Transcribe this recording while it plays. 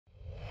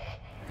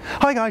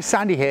Hi guys,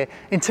 Sandy here.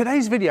 In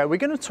today's video we're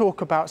going to talk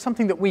about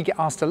something that we get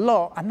asked a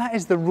lot, and that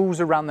is the rules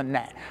around the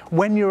net.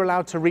 When you're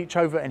allowed to reach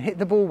over and hit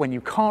the ball, when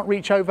you can't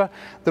reach over,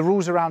 the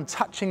rules around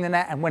touching the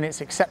net and when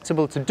it's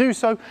acceptable to do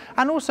so,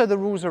 and also the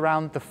rules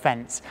around the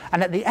fence.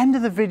 And at the end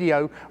of the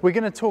video we're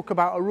going to talk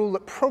about a rule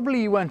that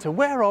probably you weren't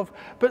aware of,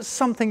 but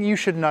something you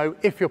should know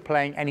if you're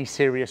playing any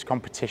serious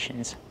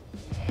competitions.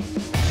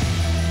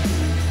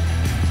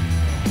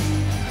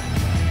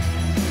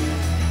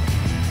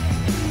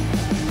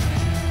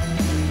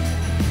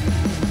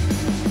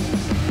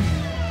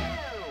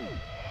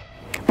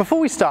 Before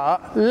we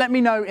start, let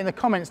me know in the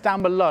comments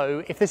down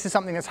below if this is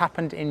something that's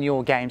happened in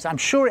your games. I'm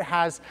sure it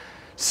has.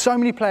 So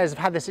many players have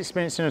had this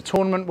experience in a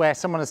tournament where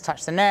someone has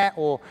touched the net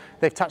or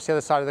they've touched the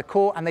other side of the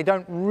court and they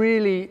don't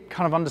really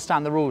kind of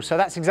understand the rules. So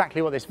that's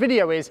exactly what this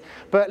video is.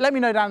 But let me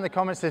know down in the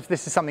comments if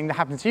this is something that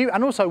happened to you,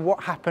 and also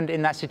what happened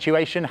in that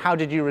situation, how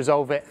did you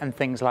resolve it, and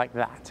things like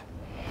that.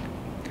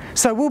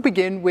 So we'll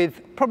begin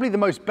with probably the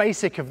most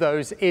basic of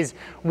those, is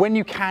when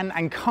you can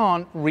and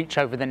can't reach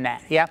over the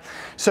net, yeah?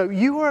 So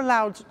you are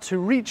allowed to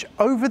reach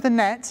over the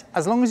net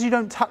as long as you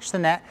don't touch the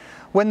net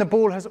when the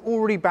ball has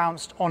already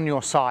bounced on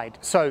your side.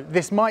 So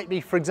this might be,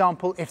 for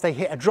example, if they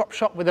hit a drop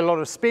shot with a lot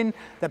of spin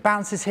that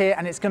bounces here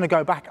and it's going to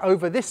go back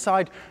over this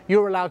side,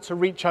 you're allowed to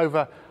reach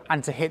over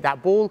and to hit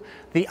that ball.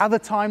 The other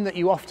time that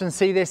you often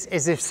see this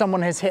is if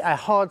someone has hit a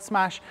hard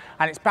smash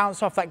and it's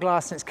bounced off that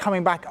glass and it's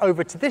coming back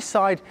over to this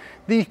side,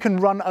 then you can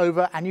run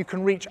over and you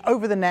can reach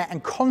over the net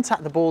and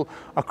contact the ball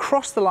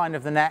across the line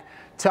of the net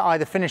to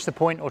either finish the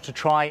point or to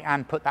try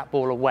and put that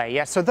ball away.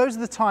 Yeah, so those are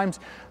the times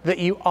that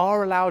you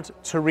are allowed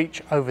to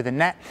reach over the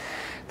net.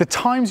 The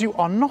times you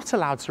are not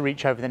allowed to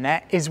reach over the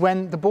net is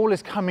when the ball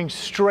is coming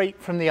straight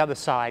from the other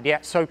side. Yeah,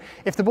 so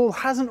if the ball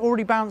hasn't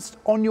already bounced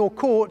on your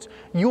court,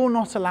 you're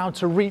not allowed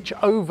to reach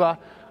over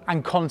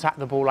and contact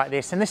the ball like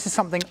this. And this is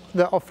something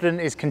that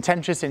often is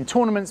contentious in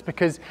tournaments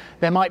because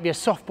there might be a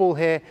soft ball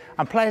here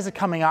and players are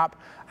coming up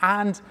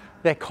and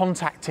they're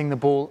contacting the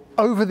ball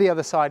over the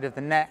other side of the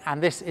net,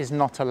 and this is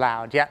not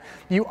allowed. Yeah,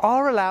 you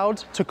are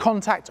allowed to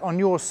contact on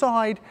your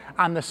side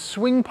and the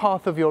swing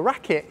path of your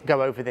racket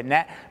go over the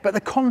net, but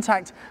the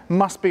contact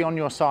must be on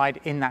your side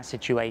in that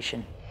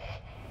situation.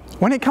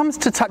 When it comes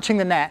to touching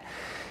the net,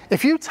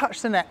 if you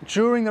touch the net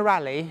during the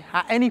rally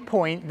at any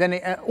point, then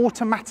it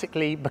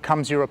automatically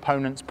becomes your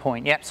opponent's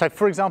point. Yep. So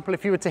for example,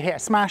 if you were to hit a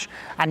smash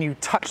and you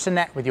touch the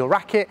net with your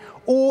racket,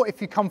 or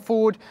if you come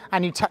forward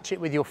and you touch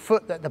it with your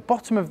foot at the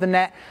bottom of the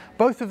net,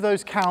 both of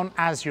those count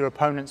as your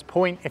opponent's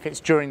point if it's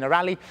during the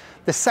rally.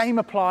 The same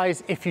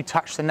applies if you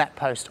touch the net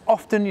post.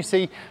 Often you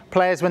see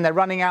players when they're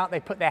running out, they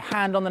put their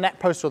hand on the net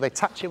post or they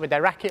touch it with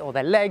their racket or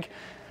their leg.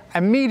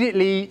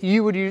 Immediately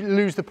you would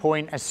lose the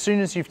point as soon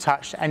as you've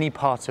touched any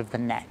part of the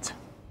net.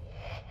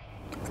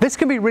 This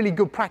can be really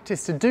good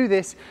practice to do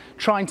this,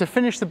 trying to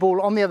finish the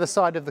ball on the other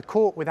side of the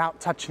court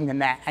without touching the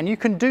net. And you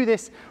can do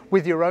this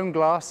with your own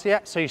glass,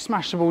 yeah? So you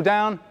smash the ball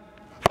down,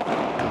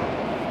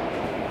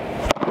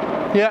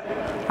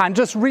 yeah, and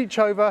just reach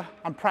over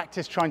and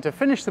practice trying to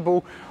finish the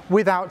ball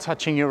without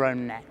touching your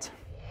own net.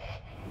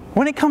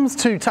 When it comes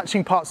to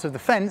touching parts of the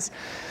fence,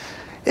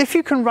 if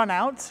you can run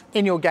out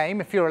in your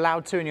game, if you're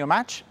allowed to in your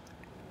match,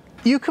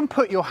 you can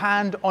put your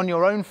hand on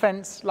your own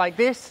fence like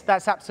this.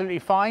 That's absolutely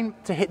fine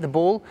to hit the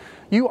ball.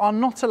 You are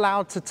not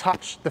allowed to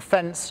touch the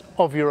fence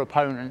of your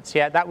opponents.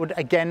 Yeah, that would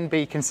again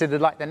be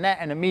considered like the net,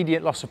 an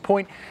immediate loss of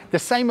point. The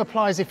same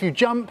applies if you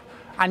jump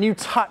and you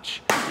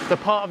touch the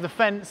part of the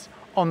fence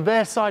on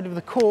their side of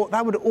the court.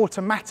 That would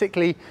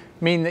automatically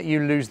mean that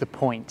you lose the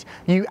point.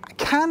 You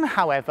can,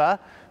 however,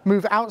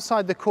 move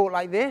outside the court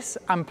like this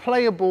and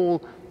play a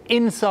ball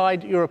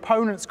inside your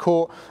opponent's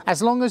court.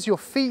 As long as your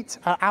feet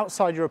are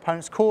outside your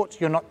opponent's court,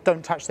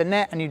 don't touch the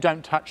net and you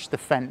don't touch the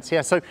fence.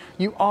 Yeah, so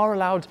you are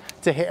allowed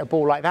to hit a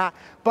ball like that.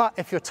 But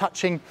if you're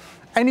touching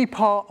any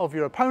part of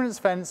your opponent's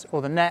fence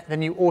or the net,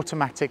 then you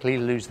automatically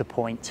lose the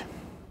point.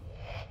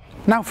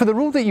 Now, for the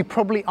rule that you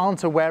probably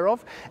aren't aware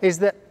of is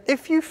that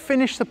if you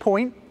finish the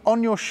point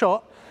on your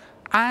shot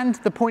and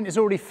the point is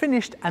already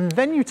finished and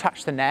then you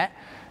touch the net,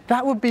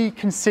 that would be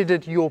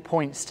considered your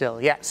point still.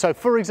 Yeah. So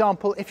for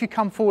example, if you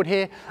come forward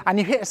here and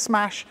you hit a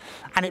smash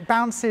and it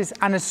bounces,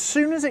 and as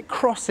soon as it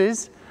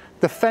crosses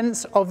the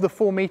fence of the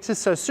 4 meters,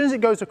 so as soon as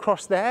it goes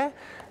across there,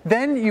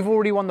 then you've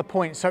already won the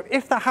point. So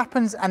if that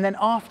happens and then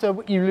after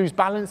you lose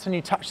balance and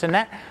you touch the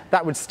net,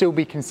 that would still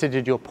be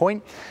considered your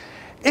point.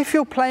 If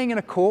you're playing in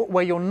a court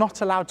where you're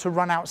not allowed to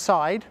run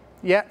outside,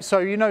 yeah, so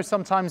you know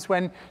sometimes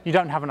when you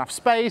don't have enough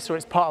space or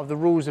it's part of the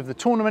rules of the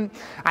tournament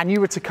and you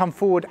were to come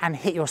forward and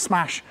hit your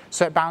smash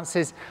so it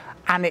bounces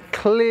and it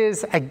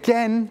clears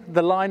again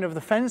the line of the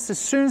fence, as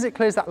soon as it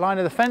clears that line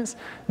of the fence,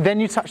 then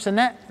you touch the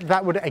net,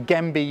 that would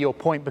again be your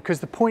point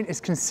because the point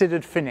is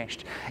considered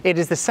finished. It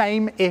is the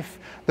same if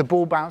the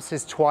ball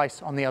bounces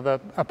twice on the other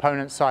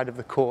opponent's side of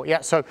the court.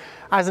 Yeah, so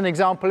as an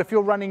example, if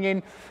you're running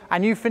in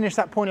and you finish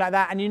that point like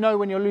that and you know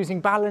when you're losing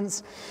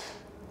balance,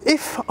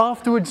 if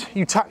afterwards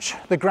you touch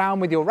the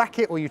ground with your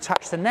racket or you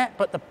touch the net,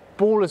 but the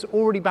ball has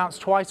already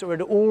bounced twice or it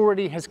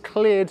already has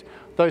cleared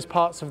those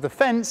parts of the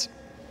fence,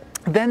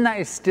 then that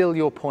is still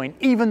your point,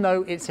 even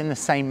though it's in the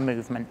same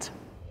movement.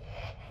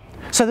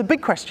 So the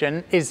big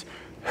question is,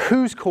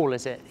 whose call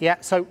is it? Yeah,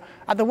 so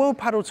at the World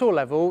Padel Tour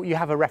level, you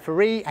have a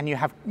referee and you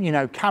have,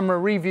 camera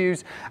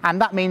reviews,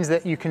 and that means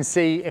that you can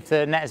see if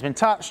the net has been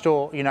touched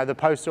or, the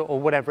post or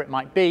whatever it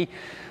might be.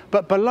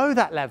 But below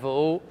that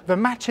level, the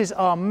matches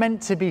are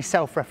meant to be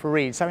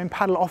self-refereed. So in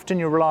Padel, often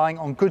you're relying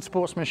on good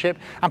sportsmanship,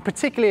 and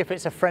particularly if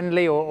it's a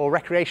friendly or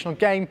recreational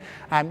game,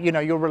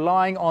 you're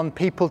relying on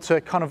people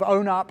to kind of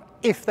own up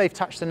if they've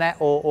touched the net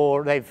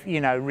or they've,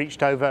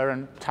 reached over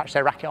and touched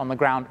their racket on the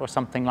ground or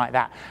something like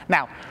that.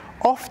 Now,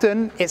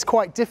 often it's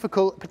quite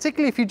difficult,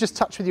 particularly if you just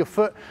touch with your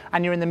foot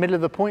and you're in the middle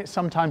of the point,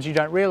 sometimes you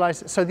don't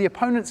realize. So the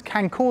opponents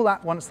can call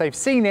that once they've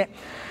seen it.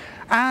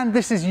 And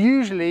this is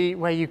usually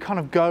where you kind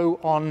of go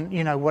on,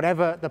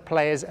 whatever the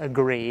players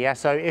agree. Yeah?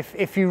 So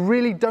if you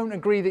really don't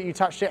agree that you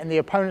touched it and the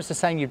opponents are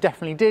saying you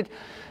definitely did,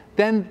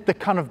 then the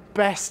kind of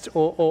best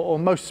or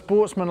most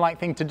sportsmanlike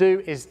thing to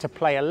do is to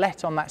play a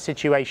let on that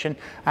situation,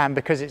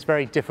 because it's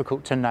very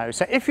difficult to know.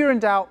 So if you're in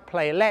doubt,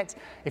 play a let.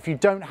 If you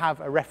don't have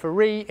a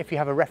referee, if you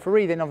have a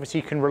referee, then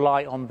obviously you can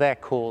rely on their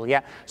call.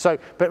 Yeah. So,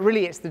 but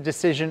really it's the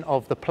decision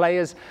of the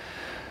players.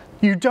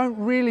 You don't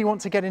really want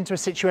to get into a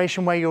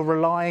situation where you're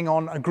relying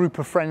on a group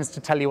of friends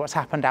to tell you what's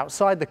happened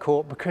outside the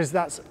court, because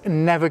that's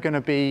never going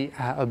to be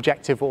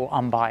objective or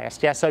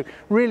unbiased. Yeah. So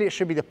really it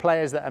should be the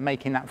players that are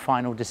making that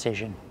final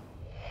decision.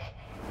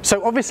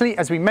 So obviously,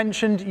 as we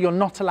mentioned, you're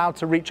not allowed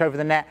to reach over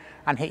the net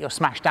and hit your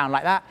smash down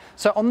like that.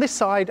 So on this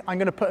side, I'm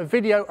going to put a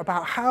video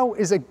about how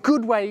is a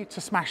good way to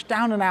smash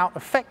down and out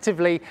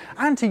effectively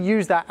and to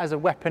use that as a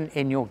weapon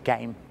in your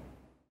game.